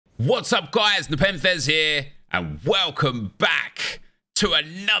What's up, guys? Nepenthez here, and welcome back to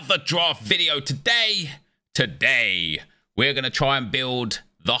another draft video. Today, we're going to try and build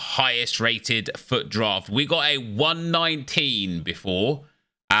the highest rated foot draft. We got a 119 before,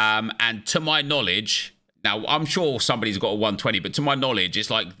 and to my knowledge, now I'm sure somebody's got a 120, but to my knowledge,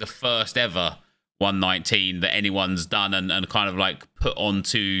 it's like the first ever 119 that anyone's done and kind of like put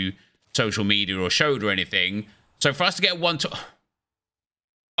onto social media or showed or anything. So for us to get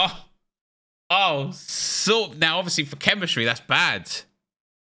so now obviously for chemistry, that's bad.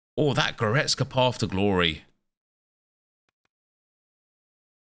 Oh, that Goretzka path to glory.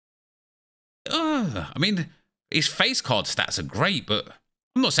 I mean, his face card stats are great, but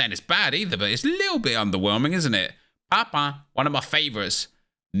I'm not saying it's bad either, but it's a little bit underwhelming, isn't it? Papa, one of my favorites,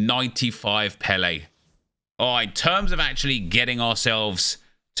 95 Pele. Oh, in terms of actually getting ourselves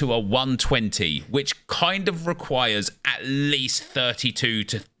to a 120, which kind of requires at least 32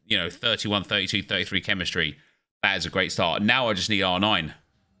 to 31, 32, 33 chemistry. That is a great start. Now I just need R9.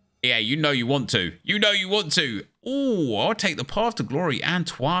 Yeah, you know you want to. You know you want to. Oh, I'll take the path to glory.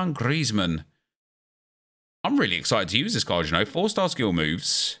 Antoine Griezmann. I'm really excited to use this card, you know. 4-star skill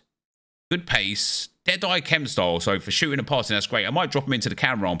moves. Good pace. Dead-eye chem style. So for shooting and passing, that's great. I might drop him into the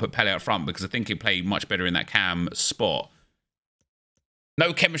cam role and put Pele up front because I think he'll play much better in that cam spot.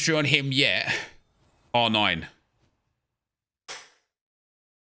 No chemistry on him yet. R9.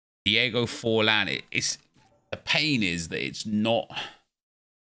 Diego Forlan. The pain is that it's not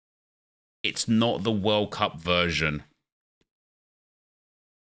the World Cup version.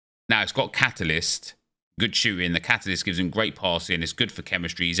 Now it's got Catalyst, good shooting. The Catalyst gives him great passing. It's good for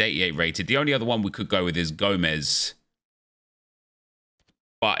chemistry. He's 88 rated. The only other one we could go with is Gomez.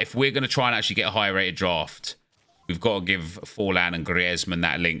 But if we're going to try and actually get a higher rated draft, we've got to give Forlan and Griezmann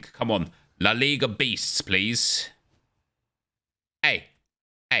that link. Come on, La Liga beasts, please. Hey.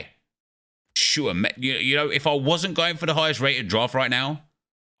 Sure, you know, if I wasn't going for the highest rated draft right now,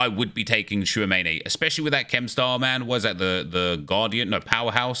 I would be taking Chouameni, especially with that chem star, man. Was that the Guardian? No,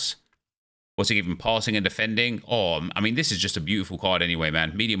 Powerhouse. What's he giving? Passing and defending. Oh, I mean, this is just a beautiful card anyway,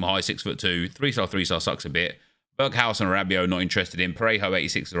 man. Medium high, 6'2", 3-star, 3-star sucks a bit. Berghaus and Rabiot not interested in. Parejo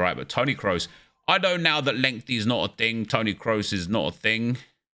 86 is right, but Tony Kroos. I know now that lengthy is not a thing. Tony Kroos is not a thing.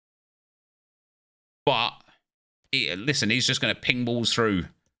 But listen, he's just going to ping balls through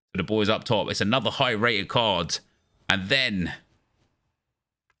to the boys up top. It's another high-rated card. And then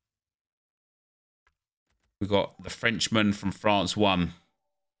we've got the Frenchman from France 1.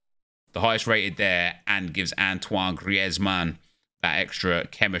 The highest rated there, and gives Antoine Griezmann that extra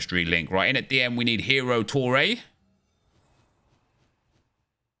chemistry link. Right, in at the end, we need Hero Toure.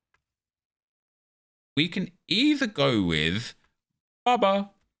 We can either go with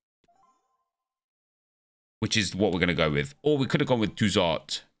Baba, which is what we're going to go with, or we could have gone with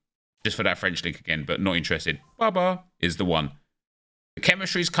Touzart, just for that French link again, but not interested. Baba is the one. The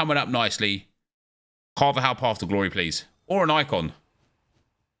chemistry's coming up nicely. Carvajal path to glory, please. Or an icon.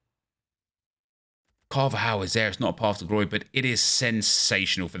 Carvajal is there. It's not a path to glory, but it is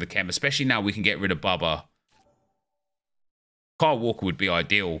sensational for the chem, especially now we can get rid of Baba. Kyle Walker would be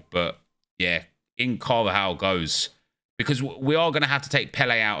ideal, but yeah, in Carvajal goes. Because we are going to have to take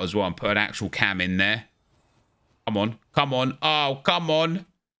Pele out as well and put an actual cam in there. Come on. Come on. Oh, come on.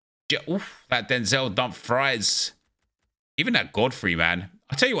 Oof, that Denzel dump fries. Even that Godfrey, man.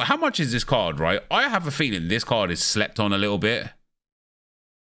 I tell you what, how much is this card, right? I have a feeling this card is slept on a little bit.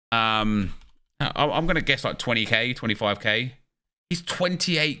 I'm going to guess like 20k, 25k. He's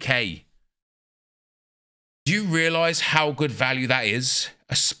 28k. Do you realize how good value that is?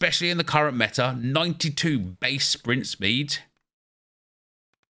 Especially in the current meta. 92 base sprint speed.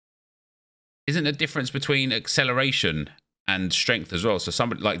 Isn't the difference between acceleration and strength as well? So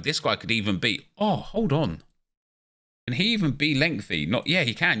somebody like this guy could even be... Oh, hold on. Can he even be lengthy? Not, yeah,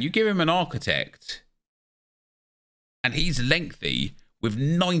 he can. You give him an architect, and he's lengthy with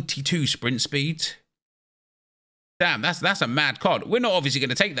 92 sprint speed. Damn, that's a mad card. We're not obviously going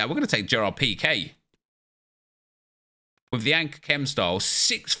to take that. We're going to take Gerard PK. With the anchor chem style,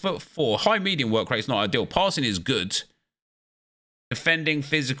 6'4", high medium work rate is not ideal. Passing is good. Defending,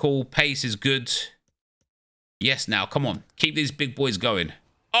 physical, pace is good. Yes, now, come on. Keep these big boys going.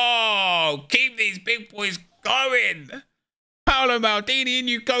 Oh, keep these big boys going. Paolo Maldini, in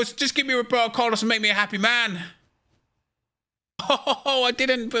you go. Just give me Roberto Carlos and make me a happy man. Oh, I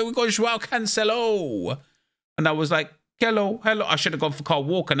didn't, but we got Joao Cancelo. And I was like, hello. I should have gone for Kyle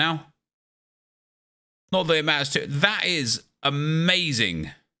Walker now. Not that it matters too. That is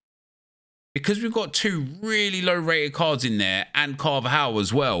amazing. Because we've got two really low-rated cards in there and Carvajal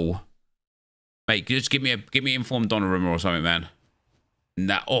as well. Mate, just give me informed Donnarumma or something, man.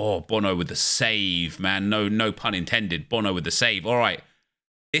 Nah, oh, Bono with the save, man. No pun intended. Bono with the save. All right.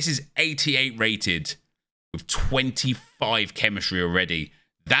 This is 88 rated with 25 chemistry already.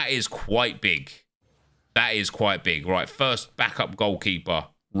 That is quite big. That is quite big. Right, first backup goalkeeper.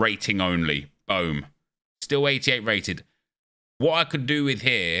 Rating only. Boom. Still 88 rated. What I could do with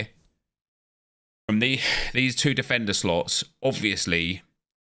here, from these two defender slots, obviously,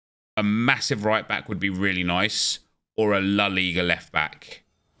 a massive right back would be really nice. Or a La Liga left back.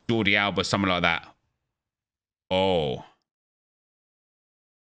 Jordi Alba, something like that. Oh.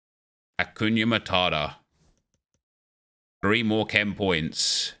 Acuna Matata. 3 more chem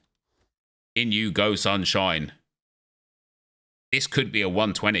points. In you go, sunshine. This could be a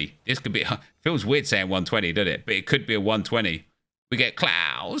 120. This could be... Feels weird saying 120, doesn't it? But it could be a 120. We get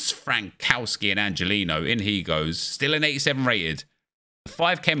Klaus, Frankowski, and Angelino. In he goes. Still an 87 rated. The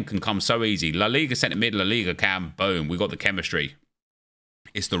 5 chem can come so easy. La Liga centre mid, La Liga cam. Boom. We got the chemistry.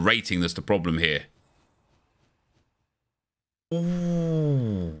 It's the rating that's the problem here.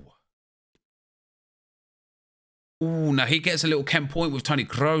 Ooh. Ooh, now he gets a little chem point with Toni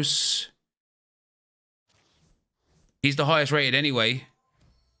Kroos. He's the highest rated anyway.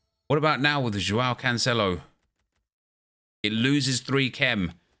 What about now with the Joao Cancelo? It loses 3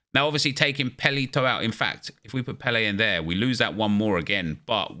 chem. Now, obviously, taking Pelito out. In fact, if we put Pele in there, we lose that 1 more again.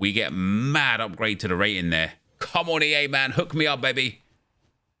 But we get mad upgrade to the rating there. Come on, EA, man. Hook me up, baby.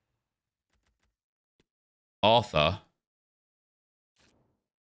 Arthur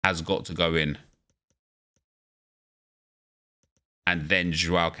has got to go in. And then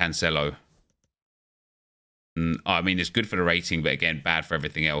Joao Cancelo. I mean, it's good for the rating, but again, bad for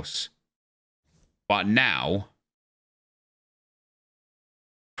everything else. But now...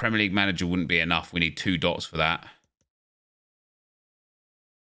 Premier League manager wouldn't be enough. We need 2 dots for that.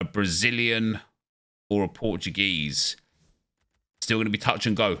 A Brazilian or a Portuguese. Still going to be touch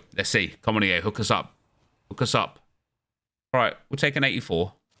and go. Let's see. Come on, EA. Hook us up. Hook us up. All right. We'll take an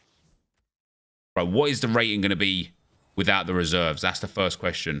 84. Right. What is the rating going to be without the reserves? That's the first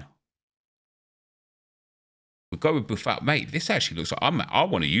question. We'll go with Buffett. Mate, this actually looks like... I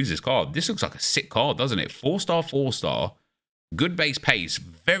want to use this card. This looks like a sick card, doesn't it? 4-star, 4-star. Good base pace,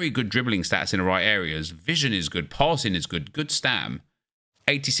 very good dribbling stats in the right areas. Vision is good, passing is good, good stam.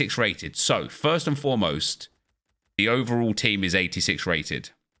 86 rated. So, first and foremost, the overall team is 86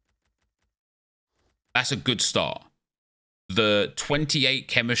 rated. That's a good start. The 28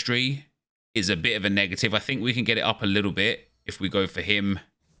 chemistry is a bit of a negative. I think we can get it up a little bit if we go for him.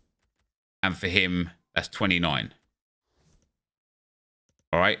 And for him, that's 29.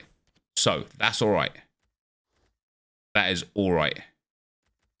 All right. So, that's all right. That is all right.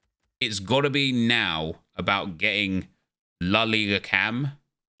 It's got to be now about getting La Liga cam,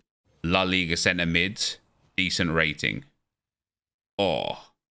 La Liga centre mids, decent rating. Oh,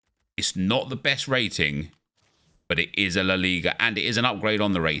 it's not the best rating, but it is a La Liga, and it is an upgrade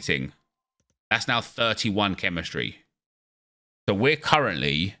on the rating. That's now 31 chemistry. So we're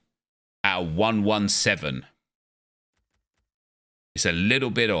currently at a 117. It's a little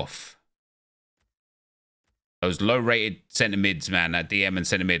bit off. Those low-rated centre mids, man, that DM and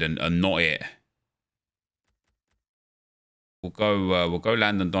centre mid are not it. We'll go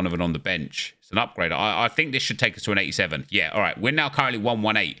Landon Donovan on the bench. It's an upgrade. I think this should take us to an 87. Yeah, all right. We're now currently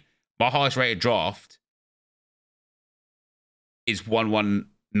 118. My highest rated draft is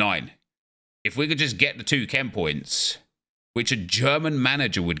 119. If we could just get the 2 chem points, which a German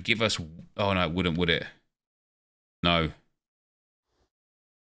manager would give us... Oh, no, it wouldn't, would it? No.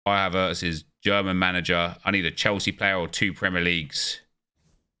 I have versus German manager. I need a Chelsea player or 2 Premier Leagues.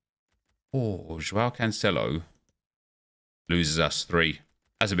 Oh, Joao Cancelo loses us 3.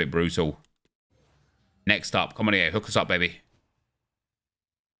 That's a bit brutal. Next up. Come on here. Hook us up, baby.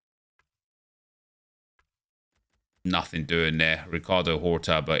 Nothing doing there. Ricardo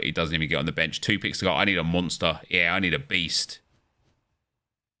Horta, but he doesn't even get on the bench. 2 picks to go. I need a monster. Yeah, I need a beast.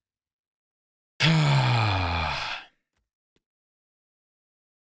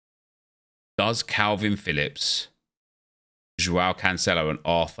 Does Calvin Phillips, Joao Cancelo, and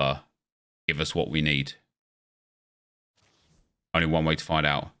Arthur give us what we need? Only one way to find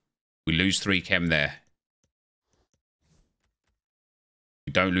out. We lose 3 chem there.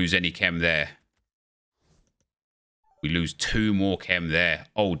 We don't lose any chem there. We lose 2 more chem there.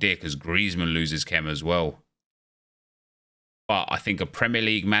 Oh dear, because Griezmann loses chem as well. But I think a Premier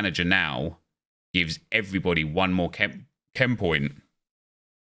League manager now gives everybody 1 more chem point.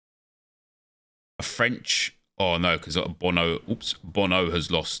 A French... Oh no, because Bono... Oops. Bono has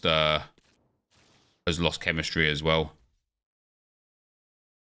lost chemistry as well.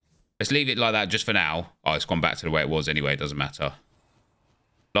 Let's leave it like that just for now. Oh, it's gone back to the way it was anyway. It doesn't matter.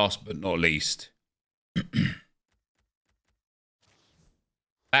 Last but not least.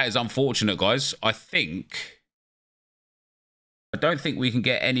 That is unfortunate, guys. I don't think we can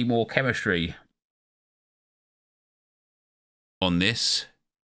get any more chemistry on this,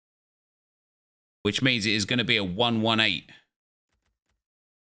 which means it is going to be a 1-1-8.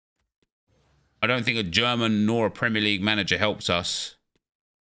 I don't think a German nor a Premier League manager helps us.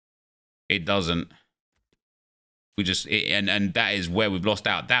 It doesn't. And that is where we've lost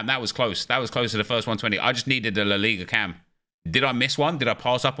out. Damn, that was close. That was close to the first 120. I just needed a La Liga cam. Did I miss one? Did I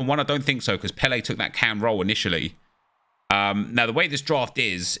pass up on one? I don't think so, because Pele took that cam role initially. Now, the way this draft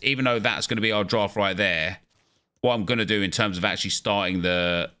is, even though that's going to be our draft right there, what I'm going to do in terms of actually starting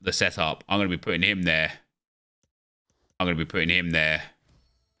the setup, I'm going to be putting him there. I'm going to be putting him there.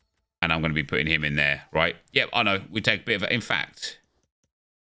 And I'm going to be putting him in there, right? Yep, I know. We take a bit of a... In fact...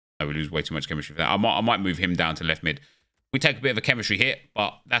 No, we lose way too much chemistry for that. I might move him down to left mid. We take a bit of a chemistry hit,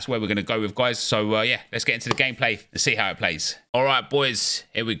 but that's where we're going to go with, guys. So, yeah, let's get into the gameplay and see how it plays. All right, boys.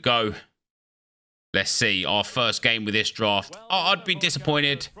 Here we go. Let's see. Our first game with this draft. Oh, I'd be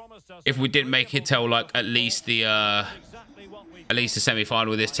disappointed if we didn't make it till, like, at least the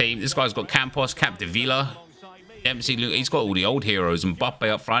semi-final with this team. This guy's got Campos, Capdevila, Dempsey. He's got all the old heroes and Mbappe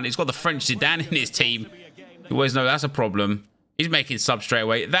up front. He's got the French Zidane in his team. You always know that's a problem. He's making subs straight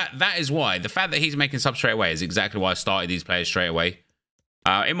away. That is why. The fact that he's making subs straight away is exactly why I started these players straight away.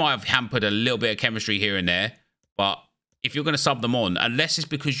 It might have hampered a little bit of chemistry here and there, but if you're going to sub them on, unless it's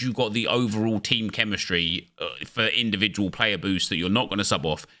because you've got the overall team chemistry for individual player boosts that you're not going to sub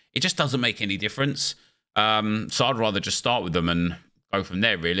off, it just doesn't make any difference. So I'd rather just start with them and go from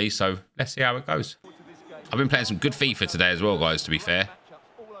there, really. So let's see how it goes. I've been playing some good FIFA today as well, guys, to be fair.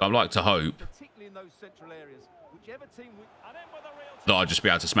 I'd like to hope that I'll just be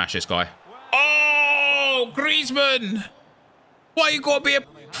able to smash this guy. Oh, Griezmann! Why you gotta be a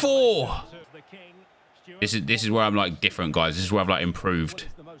 4? This is where I'm like different, guys. This is where I've like improved.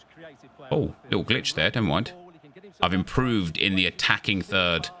 Oh, little glitch there. Never mind. I've improved in the attacking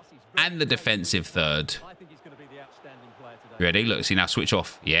third and the defensive third. You ready? Look, see now, switch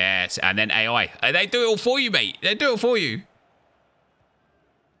off. Yes, and then AI. They do it all for you, mate. They do it for you.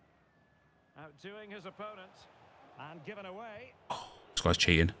 Outdoing his opponent and given away. Oh, this guy's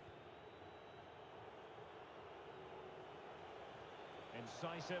cheating.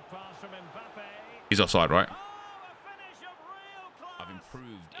 Incisive pass from Mbappe. He's offside, right? I've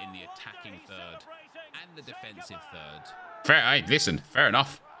improved in the attacking third and the defensive third. Fair, hey, listen, fair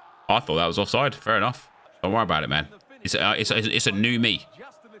enough. I thought that was offside. Fair enough. Don't worry about it, man. It's a new me.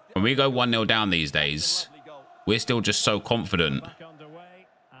 When we go 1-0 down these days, we're still just so confident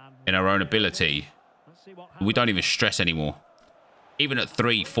in our own ability. We don't even stress anymore. Even at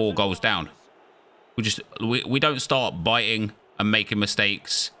 3-4 goals down, we don't start biting and making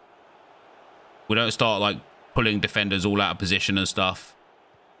mistakes. We don't start like pulling defenders all out of position and stuff.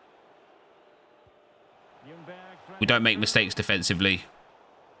 We don't make mistakes defensively.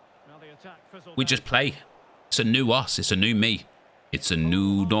 We just play. It's a new us. It's a new me. It's a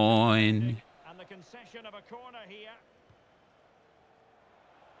new dawn.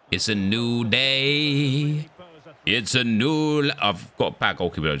 It's a new day. It's a new... I've got a bad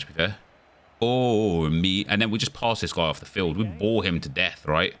goalkeeper, to be fair. Oh, me. And then we just pass this guy off the field. We bore him to death,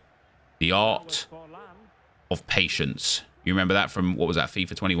 right? The art of patience. You remember that from, what was that,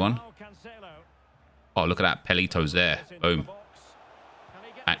 FIFA 21? Oh, look at that. Pelito's there. Boom.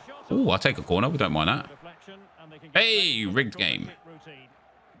 Oh, I'll take a corner. We don't mind that. Hey, rigged game.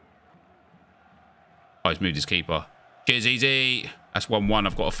 Oh, he's moved his keeper. Cheers, easy. That's 1-1.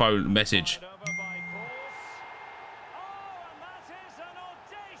 I've got a phone message.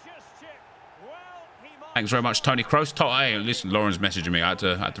 Thanks very much, Tony Kroos. Hey, listen, Lauren's messaging me. I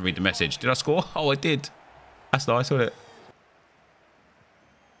had to read the message. Did I score? Oh, I did. That's nice, wasn't it?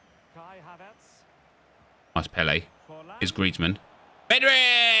 Nice Pele. Here's Griezmann.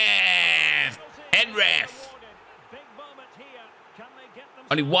 Henref! Henref!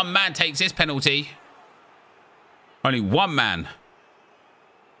 Only one man takes this penalty. Only one man.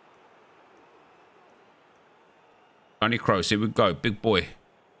 Tony Kroos, here we go. Big boy.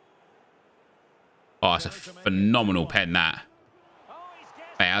 Oh, it's a phenomenal pen, that.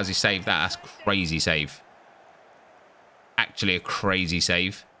 Hey, how's he saved that? That's crazy save. Actually, a crazy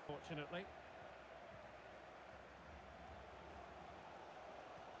save.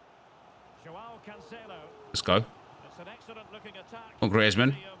 Let's go. Oh,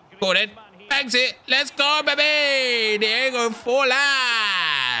 Griezmann. Go on in. Bangs it. Let's go, baby. Diego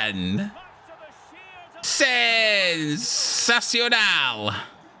Forlan. Sensational.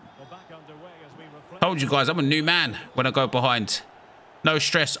 Told you guys, I'm a new man when I go behind. No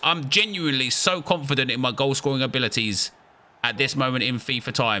stress. I'm genuinely so confident in my goal scoring abilities at this moment in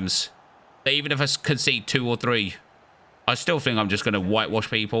FIFA times that even if I concede 2 or 3, I still think I'm just going to whitewash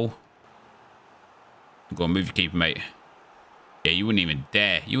people. Go on, move your keeper, mate. Yeah, you wouldn't even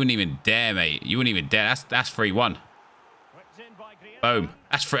dare. You wouldn't even dare, mate. You wouldn't even dare. That's 3-1. Boom.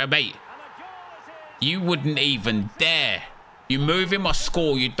 That's free, mate. You wouldn't even dare. You move in my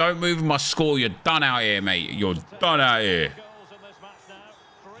score. You don't move in my score. You're done out here, mate. You're done out here.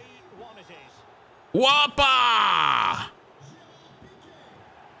 Whoppa!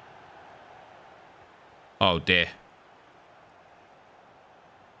 Oh, dear.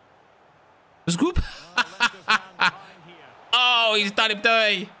 Scoop. Oh, he's done him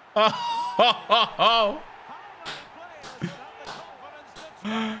dirty. Oh.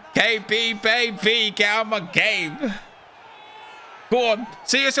 KP, baby, get out of my game. Go on.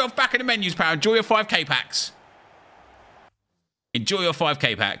 See yourself back in the menus, pal. Enjoy your 5k packs. Enjoy your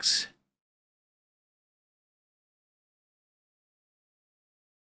 5k packs.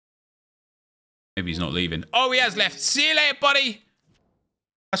 Maybe he's not leaving. Oh, he has left. See you later, buddy.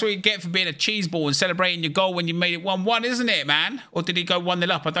 That's what you get for being a cheeseball and celebrating your goal when you made it 1-1, isn't it, man? Or did he go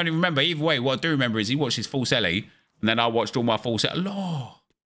 1-0 up? I don't even remember. Either way, what I do remember is he watched his full celly, and then I watched all my full set. Lord.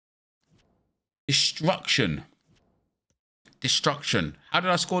 Destruction. Destruction. How did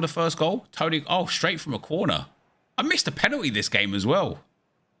I score the first goal? Totally. Oh, straight from a corner. I missed a penalty this game as well.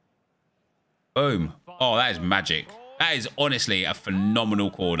 Boom. Oh, that is magic. That is honestly a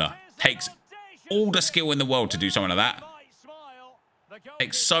phenomenal corner. Takes all the skill in the world to do something like that.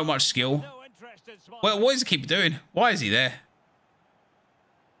 Takes so much skill. Well, what is the keeper doing? Why is he there?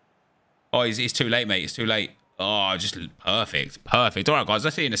 Oh, he's too late, mate. It's too late. Oh, just perfect. Perfect. All right, guys.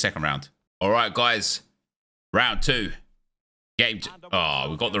 Let's see you in the second round. All right, guys. Round 2. Game 2. Oh,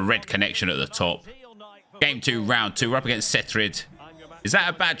 we've got the red connection at the top. Game 2, round 2. We're up against Setrid. Is that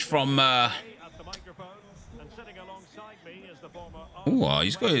a badge from... Oh,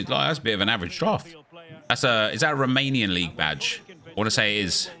 he's got... Like, that's a bit of an average draft. That's a... Is that a Romanian league badge? I want to say it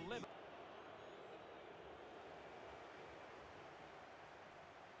is.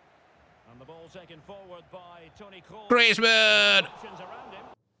 Griezmann!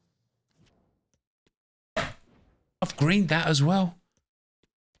 I've greened that as well.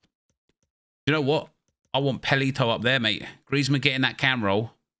 You know what? I want Pelito up there, mate. Griezmann getting that cam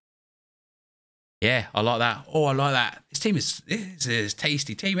roll. Yeah, I like that. Oh, I like that. This team is a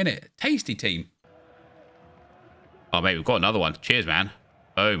tasty team, isn't it? Tasty team. Oh, mate, we've got another one. Cheers, man.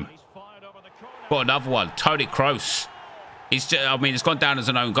 Boom. Got another one. Tony Kroos. He's just, I mean, it's gone down as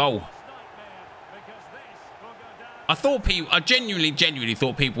an own goal. I genuinely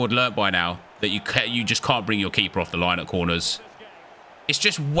thought people would learn by now that you just can't bring your keeper off the line at corners. It's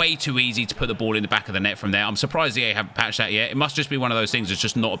just way too easy to put the ball in the back of the net from there. I'm surprised they haven't patched that yet. It must just be one of those things that's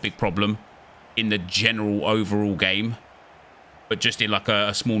just not a big problem in the general overall game, but just in like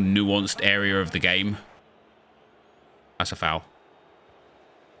a small nuanced area of the game. That's a foul.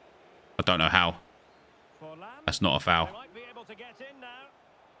 I don't know how. That's not a foul.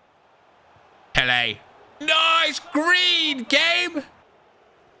 Pele. Nice green game.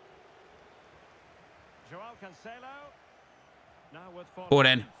 Go on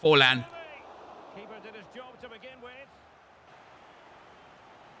then. Forlan.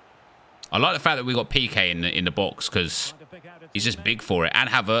 I like the fact that we got PK in the box because he's just big for it. And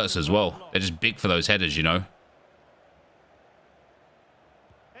Havertz as well. They're just big for those headers, you know.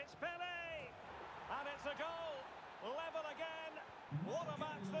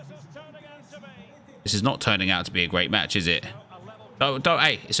 This is not turning out to be a great match, is it? Don't,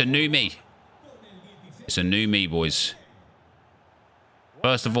 hey, it's a new me. It's a new me, boys.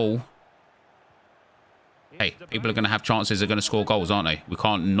 First of all, hey, people are going to have chances. They're going to score goals, aren't they? We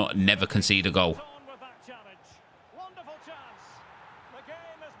can't never concede a goal.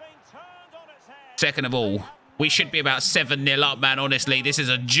 Second of all, we should be about 7-0 up, man, honestly. This is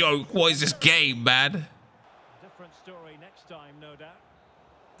a joke. What is this game, man?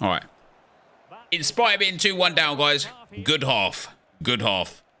 All right. In spite of being 2-1 down, guys, good half. Good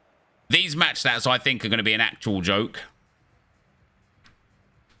half. These match stats, I think, are going to be an actual joke.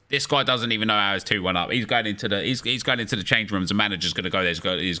 This guy doesn't even know how it's 2-1 up. He's going into the change rooms. The manager's going to go there.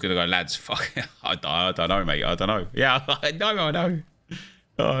 He's going to go, lads, fuck. I don't know, mate. I don't know. Yeah, I know.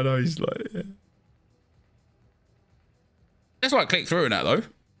 Oh, I know. He's like, yeah. Let's like click through in that, though.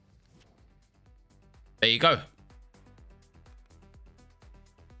 There you go.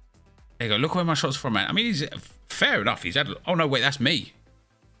 There you go. Look where my shot's from, man. I mean, he's fair enough. He's had... Oh, no, wait. That's me.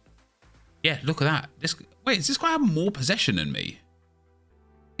 Yeah, look at that. Wait, does this guy have more possession than me?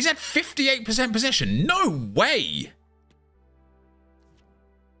 He's had 58% possession. No way.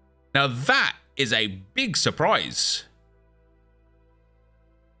 Now that is a big surprise.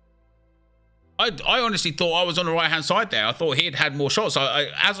 I honestly thought I was on the right-hand side there. I thought he had more shots.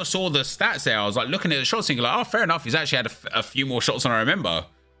 As I saw the stats there, I was like looking at the shots thinking like, oh, fair enough. He's actually had a few more shots than I remember.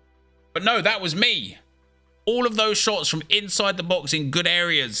 But no, that was me. All of those shots from inside the box in good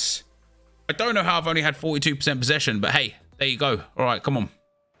areas. I don't know how I've only had 42% possession, but hey, there you go. All right, come on.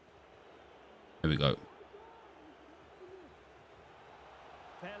 There we go.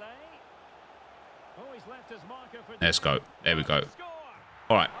 Let's go. There we go.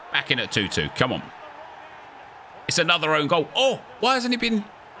 All right, back in at 2-2. Come on. It's another own goal. Oh, why hasn't he been...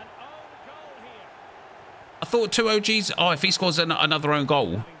 I thought 2 OGs... Oh, if he scores another own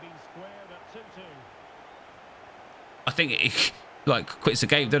goal... I think he, like, quits the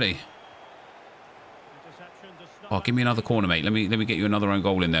game, doesn't he? Oh, give me another corner, mate. Let me get you another own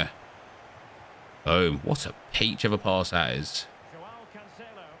goal in there. Oh, what a peach of a pass that is.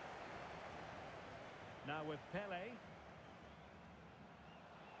 Now with Pele.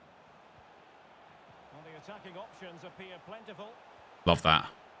 Well, the attacking options appear plentiful. Love that.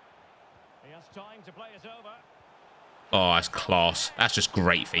 He has time to play it over. Oh, that's class. That's just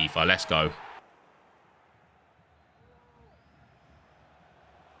great FIFA. Let's go.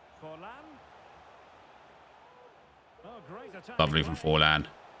 Lovely from Forlan.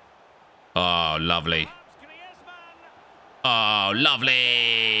 Oh, lovely. Oh,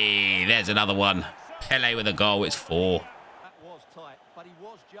 lovely. There's another one. Pele with a goal. It's 4. That was tight, but he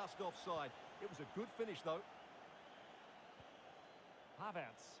was just offside. It was a good finish, though.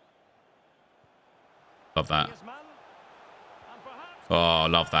 Love that. Oh,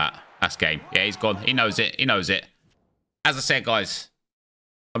 love that. That's game. Yeah, he's gone. He knows it. He knows it. As I said, guys,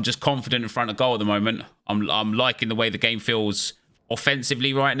 I'm just confident in front of goal at the moment. I'm liking the way the game feels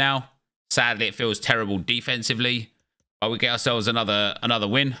offensively right now. Sadly, it feels terrible defensively. But we get ourselves another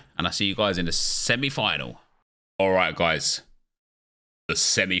win. And I see you guys in the semi-final. All right, guys. The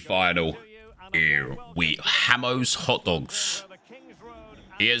semi-final. Here we Hamo's Hot Dogs.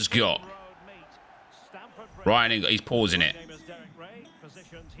 He has got Ryan. He's pausing it.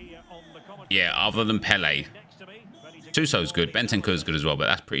 Yeah, other than Pele. Suso's good. Bentenco's good as well, but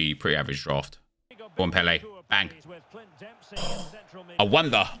that's pretty average draft. Go on, Pele. Bang. I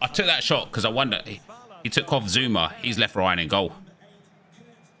wonder. I took that shot because I wonder. He took off Zuma. He's left Ryan in goal.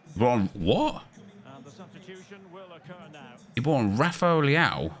 He brought on what? He brought on Rafael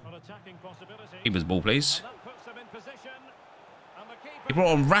Leao. Keep his ball, please. He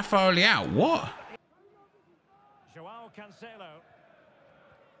brought on Rafael Leao. What?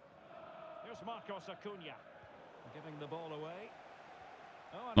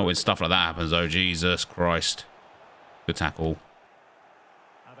 Not when stuff like that happens, though. Jesus Christ. Good tackle.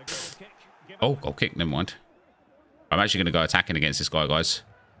 Oh, goal kick. Never mind. I'm actually going to go attacking against this guy, guys.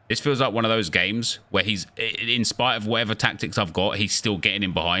 This feels like one of those games where he's, in spite of whatever tactics I've got, he's still getting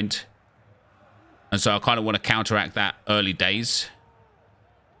in behind. And so I kind of want to counteract that early days.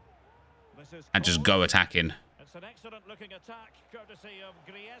 And just go attacking. It's an excellent looking attack, courtesy of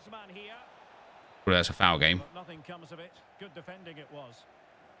Griezmann here. Well, that's a foul game. But nothing comes of it. Good defending it was.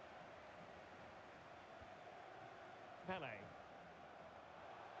 Pele.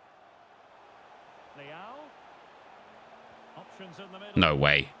 Leao. Options in the middle. No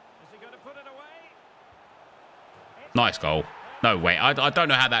way. Is he going to put it away? Nice goal. No way. I don't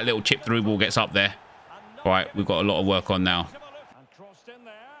know how that little chip through ball gets up there. All right, we've got a lot of work on now. And crossed in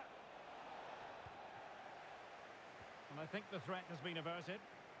there. And I think the threat has been averted.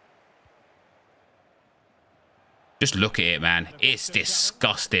 Just look at it, man. It's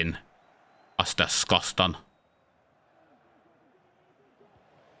disgusting. That's disgusting.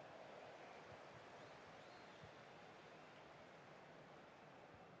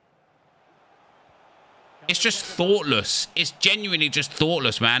 It's just thoughtless. It's genuinely just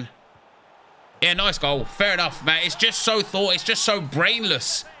thoughtless, man. Yeah, nice goal. Fair enough, man. It's just so it's just so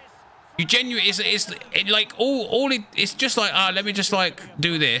brainless. You genuinely, it's like it's just like, let me just like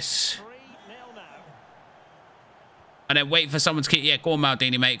do this. And then wait for someone to keep, yeah, go on,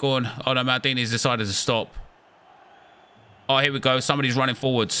 Maldini, mate, go on. Oh, no, Maldini's decided to stop. Oh, here we go. Somebody's running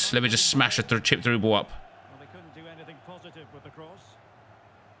forwards. Let me just smash a chip through ball up. Well, they couldn't do anything positive with the cross.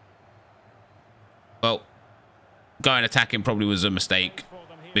 Well, going attacking probably was a mistake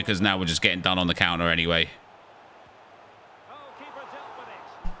because now we're just getting done on the counter anyway. Oh, keeper dealt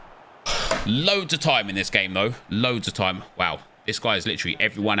with it. Loads of time in this game, though. Loads of time. Wow. This guy is literally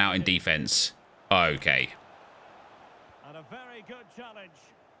everyone out in defense. Okay. And a very good challenge.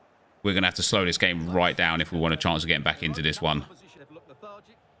 We're going to have to slow this game right down if we want a chance of getting back into this one. They've looked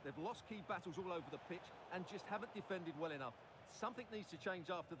lethargic. They've lost key battles all over the pitch and just haven't defended well enough. Something needs to change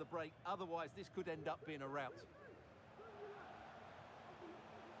after the break, otherwise this could end up being a rout.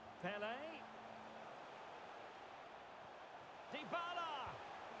 Pele. Dybala.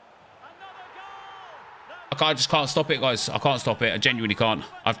 Another goal. I just can't stop it, guys. I can't stop it. I genuinely can't.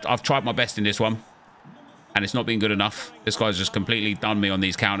 I've tried my best in this one, and it's not been good enough. This guy's just completely done me on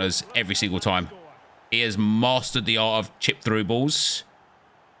these counters every single time. He has mastered the art of chip through balls,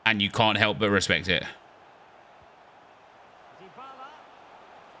 and you can't help but respect it.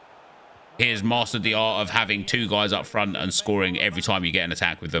 He has mastered the art of having two guys up front and scoring every time you get an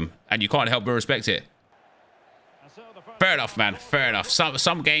attack with them, and you can't help but respect it. Fair enough, man. Fair enough.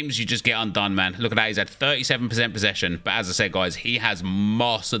 Some games you just get undone, man. Look at that. He's had 37% possession, but as I said, guys, he has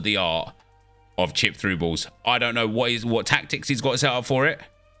mastered the art of chip through balls. I don't know what tactics he's got set up for it.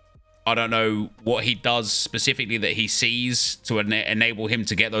 I don't know what he does specifically that he sees to enable him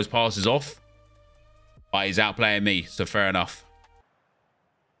to get those passes off, but he's outplaying me, so fair enough.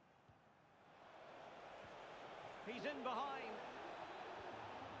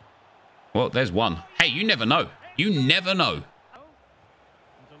 Well, there's one. Hey, you never know. You never know.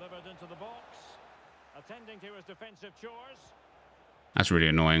 Delivered into the box, attending to his defensive chores. That's really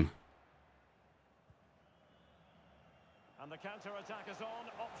annoying. And the counter-attack is on.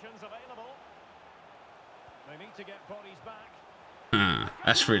 Options available. They need to get bodies back.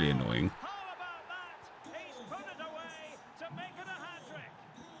 That's really annoying. How about that? He's put it away to make it a hat-trick.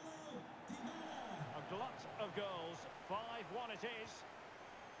 A glut of goals. 5-1 it is.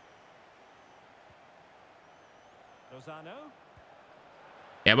 Lozano.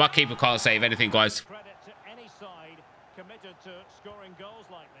 Yeah, my keeper can't save anything, guys. Credit to any side committed to scoring goals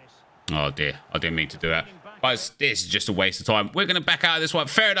like this. Oh, dear. I didn't mean to do that. Guys, this is just a waste of time. We're going to back out of this one.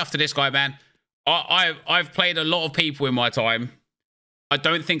 Fair enough to this guy, man. I've played a lot of people in my time. I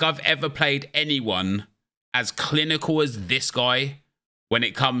don't think I've ever played anyone as clinical as this guy when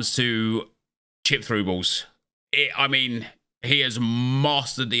it comes to chip through balls. I mean, he has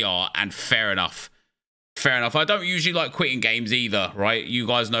mastered the art, and fair enough. Fair enough. I don't usually like quitting games either, right? You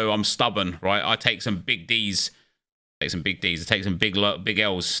guys know I'm stubborn, right? I take some big Ds. I take some big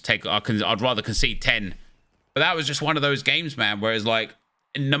Ls. I'd rather concede 10. But that was just one of those games, man, where it's like,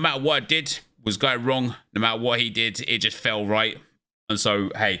 no matter what I did was going wrong. No matter what he did, it just fell right. And so,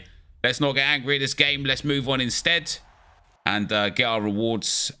 hey, let's not get angry at this game. Let's move on instead and get our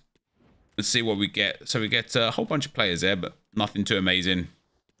rewards. Let's see what we get. So we get a whole bunch of players there, but nothing too amazing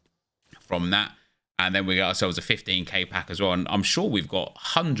from that. And then we got ourselves a 15k pack as well. And I'm sure we've got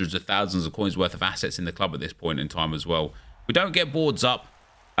hundreds of thousands of coins worth of assets in the club at this point in time as well. We don't get boards up,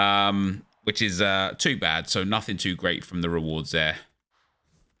 which is too bad. So nothing too great from the rewards there.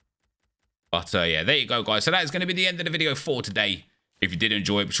 But yeah, there you go, guys. So that is going to be the end of the video for today. If you did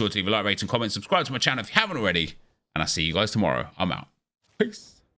enjoy it, be sure to leave a like, rate, and comment. Subscribe to my channel if you haven't already. And I'll see you guys tomorrow. I'm out. Peace.